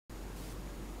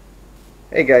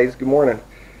Hey guys, good morning.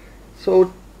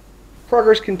 So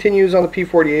progress continues on the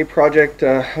P48 project.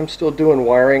 I'm still doing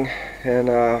wiring,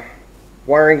 and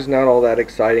wiring's not all that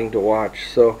exciting to watch,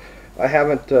 so I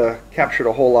haven't captured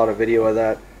a whole lot of video of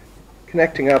that.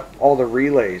 Connecting up all the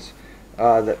relays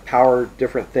that power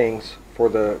different things for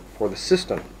the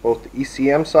system, both the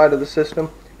ECM side of the system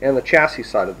and the chassis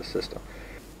side of the system.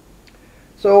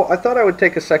 So I thought I would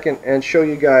take a second and show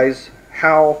you guys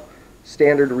how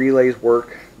standard relays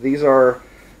work. These are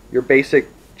your basic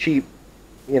cheap,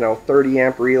 30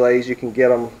 amp relays. You can get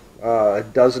them, a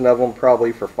dozen of them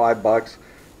probably for $5.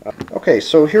 Okay,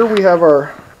 so here we have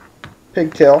our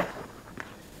pigtail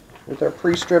with our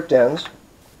pre-stripped ends.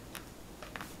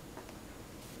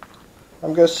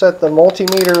 I'm going to set the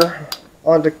multimeter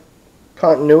onto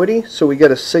continuity so we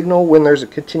get a signal when there's a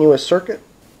continuous circuit.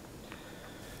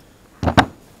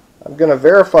 I'm going to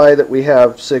verify that we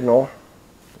have signal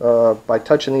by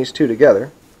touching these two together.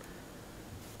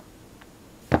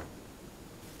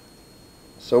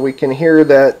 So we can hear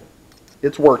that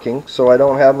it's working, so I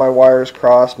don't have my wires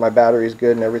crossed, my battery's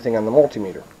good, and everything on the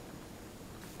multimeter.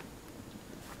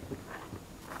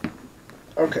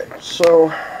 Okay,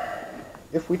 so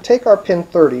if we take our pin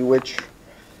 30, which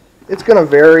it's going to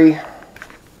vary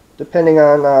depending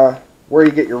on where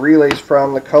you get your relays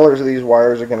from. The colors of these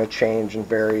wires are going to change and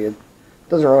vary. It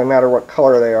doesn't really matter what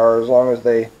color they are as long as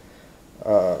they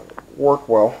work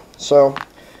well. So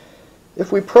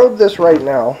if we probe this right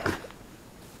now,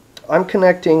 I'm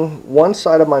connecting one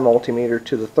side of my multimeter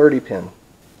to the 30 pin,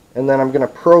 and then I'm going to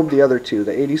probe the other two,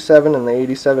 the 87 and the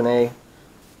 87A,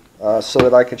 so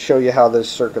that I could show you how those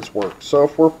circuits work. So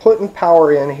if we're putting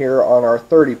power in here on our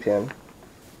 30 pin,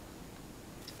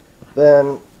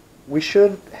 then we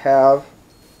should have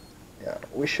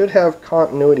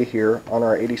continuity here on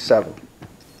our 87A,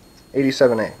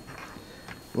 and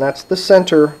that's the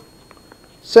center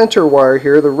wire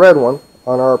here, the red one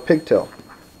on our pigtail.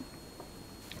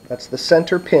 That's the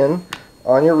center pin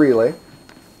on your relay,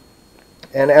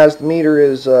 and as the meter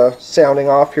is sounding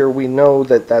off here, we know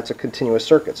that that's a continuous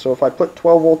circuit. So if I put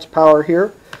 12 volts power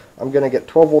here, I'm going to get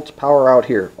 12 volts power out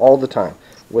here all the time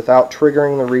without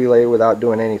triggering the relay, without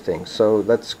doing anything. So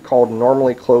that's called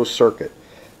normally closed circuit.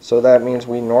 So that means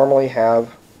we normally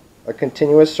have a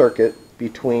continuous circuit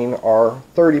between our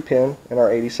 30 pin and our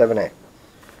 87A.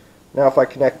 Now if I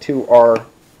connect to our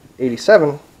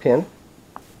 87 pin,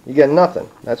 you get nothing.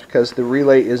 That's because the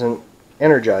relay isn't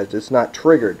energized, it's not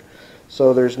triggered.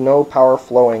 So there's no power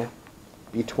flowing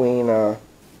between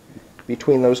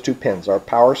those two pins. Our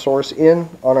power source in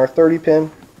on our 30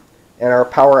 pin and our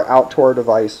power out to our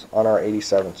device on our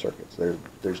 87 circuits.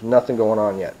 There's nothing going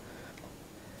on yet.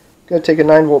 I'm going to take a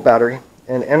 9-volt battery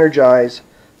and energize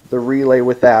the relay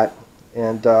with that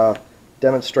and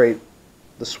demonstrate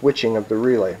the switching of the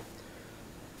relay.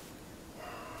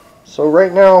 So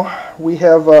right now we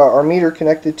have our meter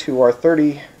connected to our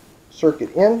 30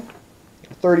 circuit in,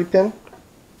 30 pin,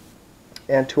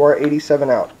 and to our 87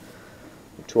 out,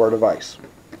 to our device.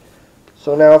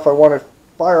 So now if I want to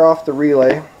fire off the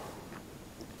relay,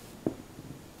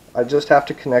 I just have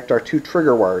to connect our two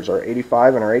trigger wires, our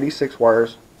 85 and our 86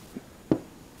 wires,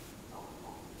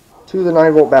 to the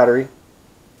 9-volt battery,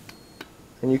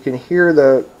 and you can hear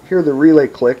the relay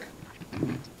click.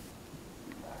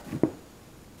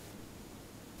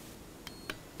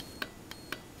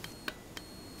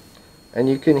 And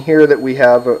you can hear that we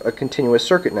have a continuous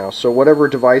circuit now. So whatever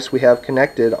device we have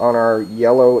connected on our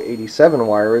yellow 87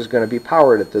 wire is going to be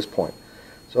powered at this point.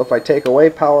 So if I take away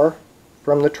power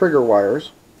from the trigger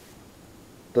wires,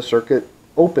 the circuit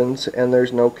opens and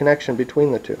there's no connection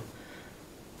between the two.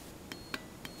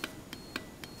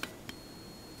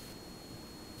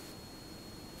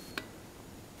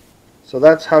 So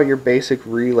that's how your basic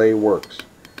relay works.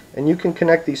 And you can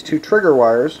connect these two trigger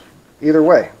wires either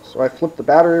way. So I flip the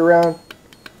battery around,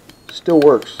 still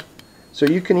works. So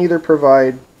you can either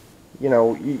provide,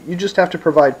 you just have to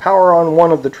provide power on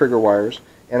one of the trigger wires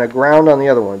and a ground on the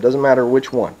other one. It doesn't matter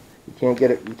which one. You can't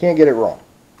get it wrong.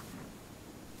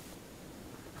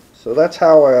 So that's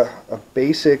how a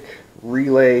basic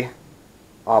relay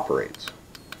operates.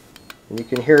 And you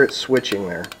can hear it switching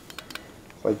there.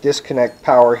 If I disconnect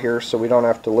power here so we don't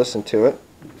have to listen to it,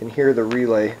 you can hear the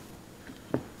relay.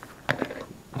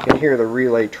 You can hear the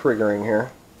relay triggering here.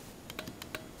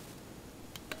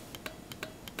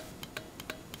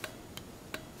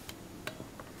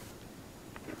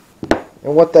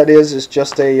 And what that is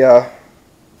just a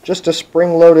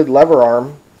spring-loaded lever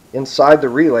arm inside the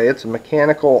relay. It's a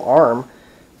mechanical arm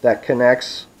that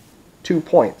connects 2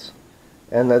 points,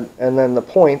 and then the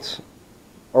points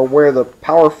are where the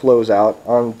power flows out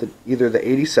on either the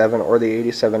 87 or the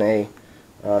 87A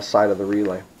side of the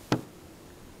relay.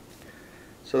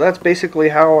 So that's basically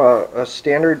how a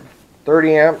standard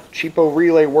 30 amp cheapo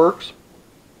relay works.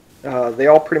 They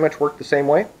all pretty much work the same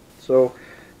way. So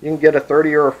you can get a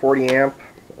 30 or a 40 amp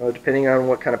depending on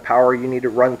what kind of power you need to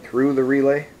run through the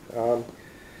relay.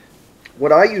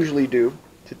 What I usually do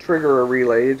to trigger a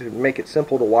relay to make it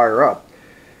simple to wire up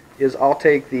is I'll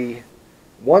take the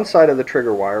one side of the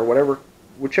trigger wire,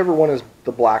 whichever one is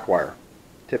the black wire,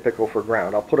 typical for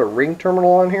ground. I'll put a ring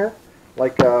terminal on here,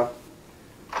 like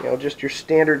just your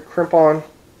standard crimp-on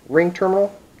ring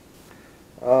terminal.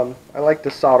 I like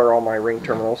to solder all my ring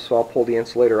terminals, so I'll pull the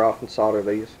insulator off and solder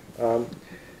these.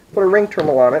 Put a ring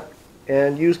terminal on it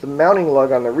and use the mounting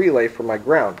lug on the relay for my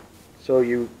ground. So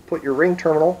you put your ring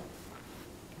terminal,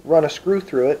 run a screw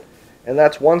through it, and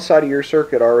that's one side of your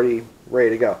circuit already ready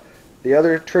to go. The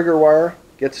other trigger wire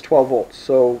gets 12 volts.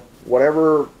 So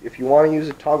if you want to use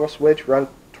a toggle switch, run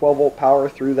 12 volt power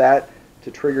through that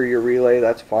to trigger your relay,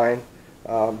 that's fine.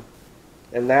 And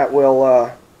that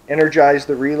will energize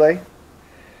the relay.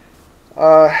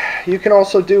 You can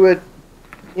also do it,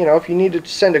 if you need to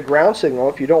send a ground signal,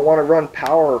 if you don't want to run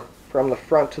power from the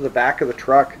front to the back of the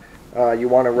truck, you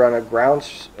want to run a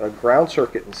ground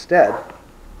circuit instead,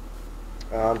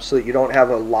 so that you don't have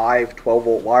a live 12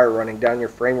 volt wire running down your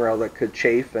frame rail that could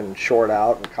chafe and short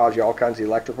out and cause you all kinds of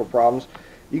electrical problems.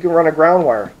 You can run a ground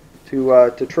wire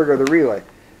to trigger the relay.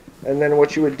 And then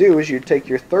what you would do is you'd take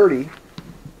your 30,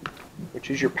 which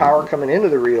is your power coming into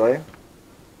the relay.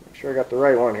 Make sure I got the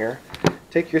right one here.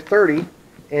 Take your 30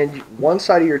 and one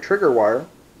side of your trigger wire,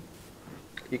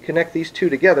 you connect these two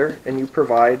together and you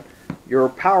provide your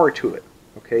power to it.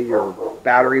 Okay, your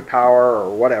battery power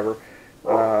or whatever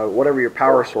your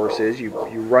power source is, you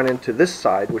run into this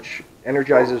side, which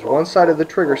energizes one side of the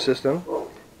trigger system,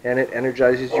 and it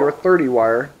energizes your 30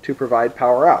 wire to provide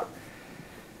power out.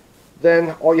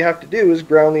 Then all you have to do is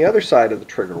ground the other side of the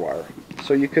trigger wire.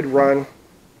 So you could run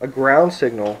a ground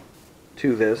signal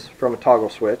to this from a toggle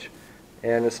switch,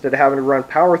 and instead of having to run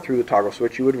power through the toggle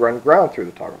switch, you would run ground through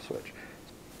the toggle switch.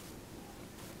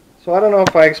 So I don't know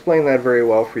if I explained that very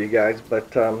well for you guys,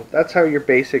 but that's how your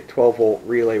basic 12 volt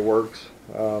relay works.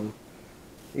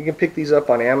 You can pick these up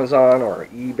on Amazon or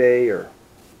eBay or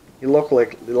your local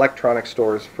electronic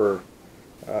stores for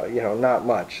not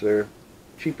much. They're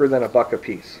cheaper than $1 a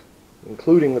piece,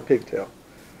 including the pigtail.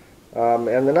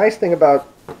 And the nice thing about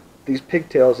these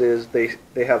pigtails is they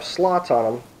have slots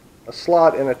on them, a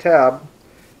slot and a tab,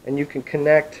 and you can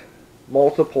connect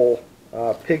multiple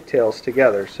pigtails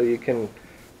together. So you can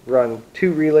run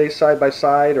 2 relays side by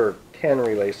side or 10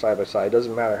 relays side by side.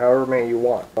 Doesn't matter, however many you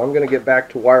want. I'm going to get back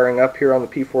to wiring up here on the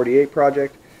P48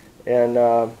 project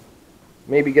and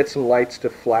maybe get some lights to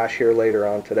flash here later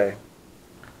on today.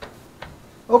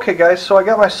 Okay guys, so I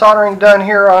got my soldering done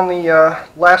here on the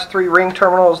last 3 ring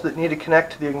terminals that need to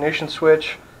connect to the ignition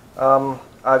switch.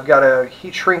 I've got to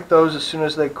heat shrink those as soon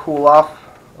as they cool off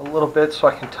a little bit so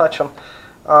I can touch them.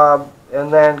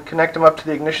 And then connect them up to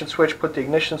the ignition switch, put the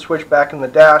ignition switch back in the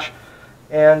dash,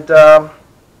 and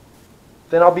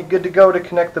then I'll be good to go to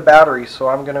connect the battery. So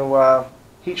I'm going to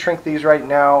heat shrink these right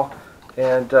now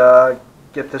and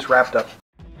get this wrapped up.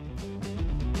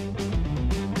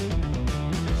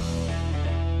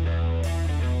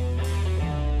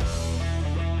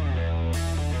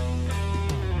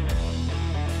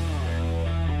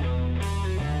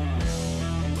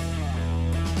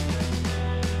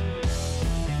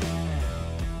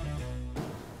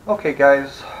 Okay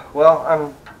guys, well,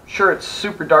 I'm sure it's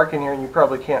super dark in here and you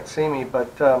probably can't see me, but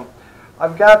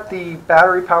I've got the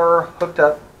battery power hooked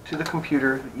up to the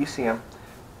computer, the ECM,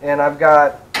 and I've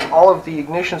got all of the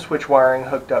ignition switch wiring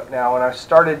hooked up now, and I've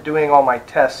started doing all my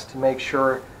tests to make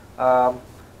sure that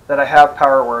I have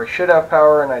power where I should have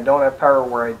power and I don't have power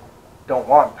where I don't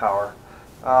want power.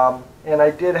 And I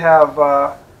did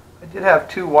have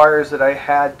 2 wires that I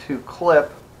had to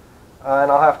clip,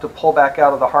 and I'll have to pull back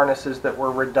out of the harnesses that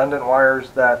were redundant wires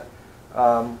that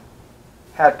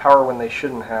had power when they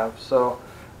shouldn't have. So,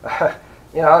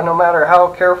 no matter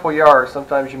how careful you are,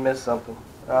 sometimes you miss something.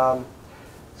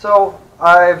 So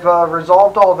I've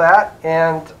resolved all that,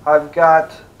 and I've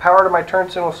got power to my turn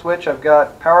signal switch, I've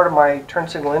got power to my turn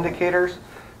signal indicators,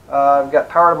 I've got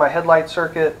power to my headlight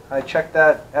circuit. I checked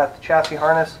that at the chassis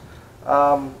harness.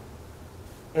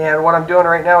 And what I'm doing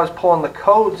right now is pulling the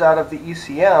codes out of the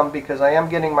ECM because I am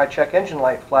getting my check engine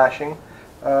light flashing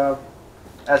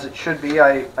as it should be.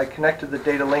 I connected the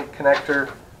data link connector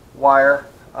wire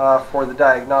for the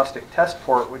diagnostic test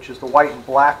port, which is the white and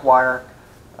black wire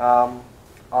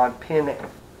on pin,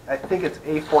 I think it's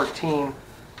A14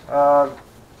 of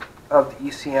the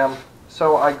ECM.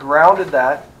 So I grounded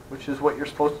that, which is what you're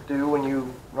supposed to do when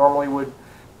you normally would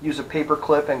use a paper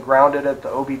clip and ground it at the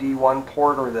OBD1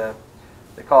 port, or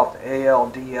they call it the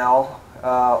ALDL,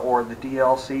 or the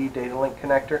DLC, data link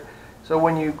connector. So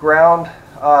when you ground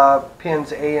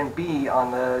pins A and B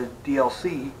on the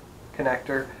DLC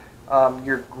connector,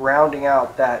 you're grounding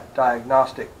out that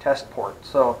diagnostic test port.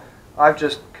 So I've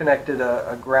just connected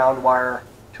a ground wire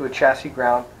to a chassis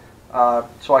ground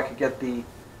so I could get the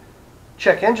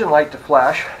check engine light to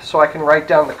flash, so I can write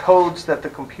down the codes that the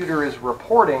computer is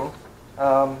reporting,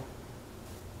 so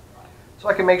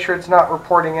I can make sure it's not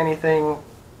reporting anything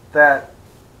that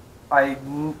I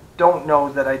don't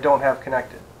know that I don't have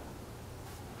connected.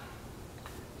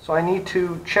 So I need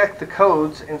to check the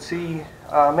codes and see,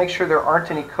 make sure there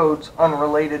aren't any codes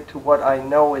unrelated to what I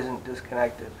know isn't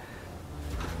disconnected.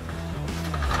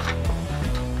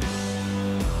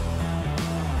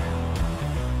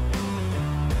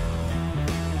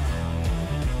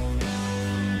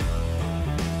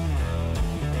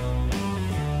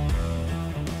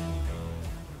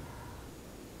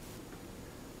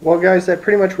 Well guys, that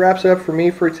pretty much wraps it up for me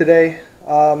for today.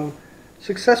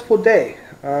 Successful day.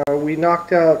 We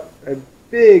knocked out a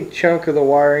big chunk of the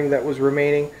wiring that was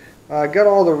remaining. Got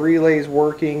all the relays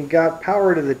working, got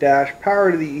power to the dash,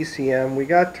 power to the ECM, we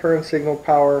got turn signal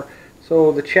power.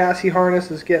 So the chassis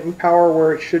harness is getting power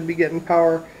where it should be getting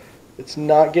power. It's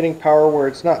not getting power where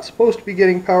it's not supposed to be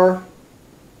getting power.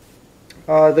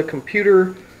 The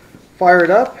computer fired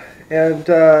up and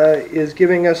is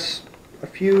giving us a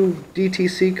few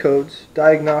DTC codes,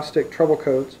 diagnostic trouble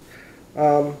codes,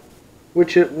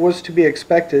 which it was to be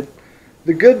expected.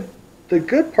 The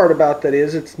good part about that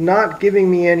is it's not giving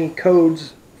me any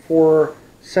codes for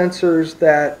sensors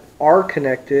that are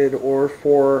connected, or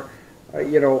for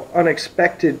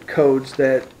unexpected codes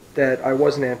that I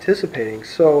wasn't anticipating.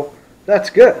 So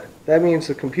that's good. That means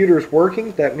the computer is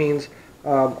working. That means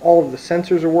all of the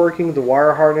sensors are working. The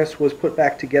wire harness was put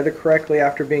back together correctly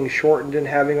after being shortened and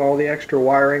having all the extra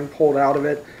wiring pulled out of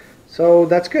it. So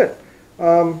that's good.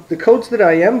 The codes that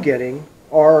I am getting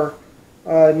are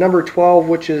number 12,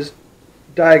 which is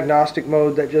diagnostic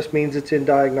mode. That just means it's in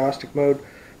diagnostic mode.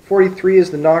 43 is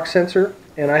the knock sensor,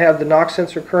 and I have the knock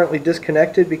sensor currently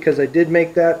disconnected because I did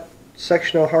make that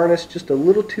sectional harness just a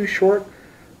little too short.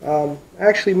 I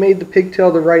actually made the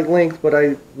pigtail the right length, but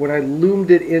when I loomed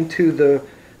it into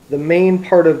the main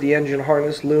part of the engine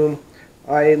harness loom,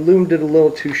 I loomed it a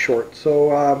little too short.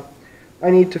 So I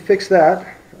need to fix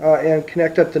that and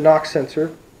connect up the knock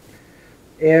sensor.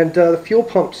 And the fuel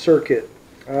pump circuit.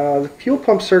 The fuel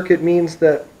pump circuit means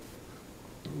that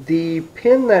the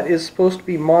pin that is supposed to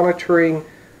be monitoring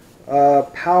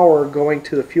power going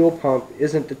to the fuel pump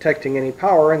isn't detecting any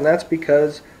power, and that's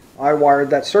because I wired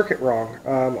that circuit wrong.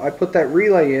 I put that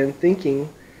relay in thinking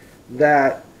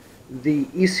that the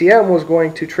ECM was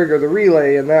going to trigger the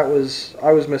relay, and I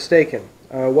was mistaken.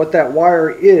 What that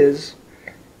wire is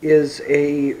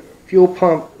a fuel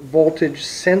pump voltage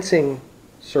sensing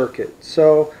circuit.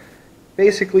 So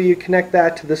basically you connect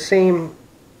that to the same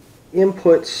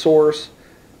input source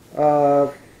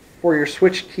for your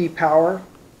switch key power.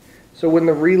 So when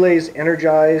the relay is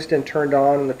energized and turned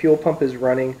on and the fuel pump is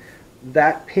running,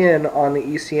 that pin on the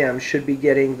ECM should be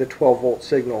getting the 12-volt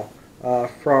signal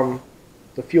from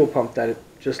the fuel pump,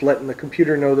 just letting the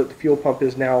computer know that the fuel pump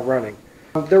is now running.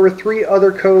 There were 3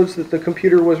 other codes that the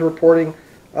computer was reporting.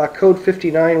 Code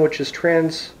 59, which is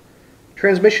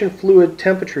transmission fluid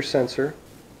temperature sensor.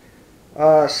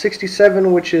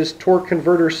 67, which is torque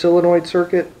converter solenoid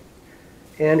circuit.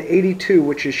 And 82,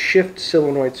 which is shift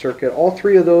solenoid circuit. All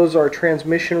 3 of those are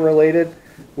transmission related,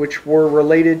 which were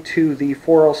related to the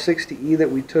 4L60E that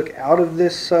we took out of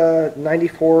this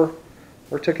 94,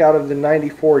 or took out of the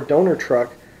 94 donor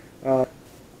truck.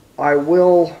 I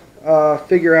will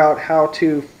figure out how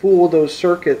to fool those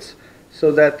circuits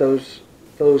so that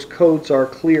those codes are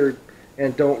cleared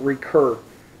and don't recur,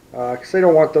 because I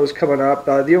don't want those coming up.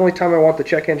 The only time I want the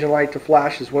check engine light to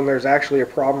flash is when there's actually a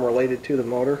problem related to the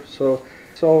motor.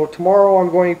 So tomorrow I'm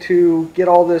going to get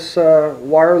all this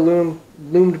wire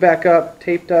loomed back up,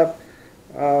 taped up,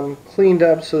 cleaned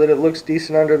up so that it looks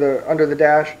decent under the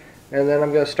dash, and then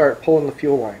I'm going to start pulling the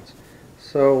fuel lines.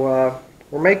 So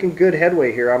we're making good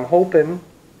headway here. I'm hoping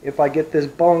if I get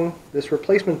this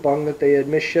replacement bung that they had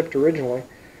misshipped originally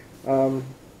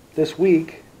this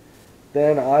week,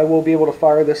 then I will be able to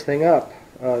fire this thing up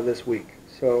this week.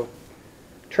 So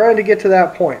trying to get to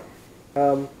that point.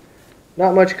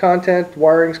 Not much content,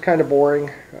 wiring's kind of boring,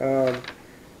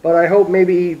 but I hope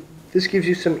maybe this gives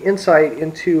you some insight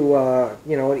into an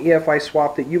EFI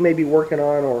swap that you may be working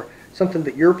on, or something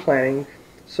that you're planning,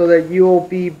 so that you'll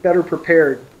be better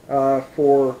prepared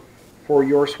for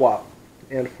your swap.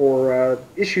 and for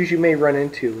issues you may run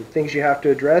into, things you have to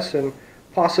address, and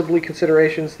possibly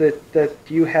considerations that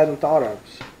you hadn't thought of.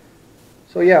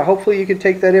 So yeah, hopefully you can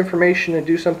take that information and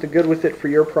do something good with it for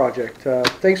your project.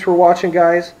 Thanks for watching,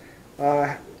 guys.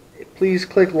 Please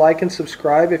click like and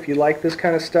subscribe if you like this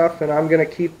kind of stuff, and I'm going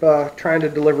to keep trying to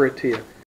deliver it to you.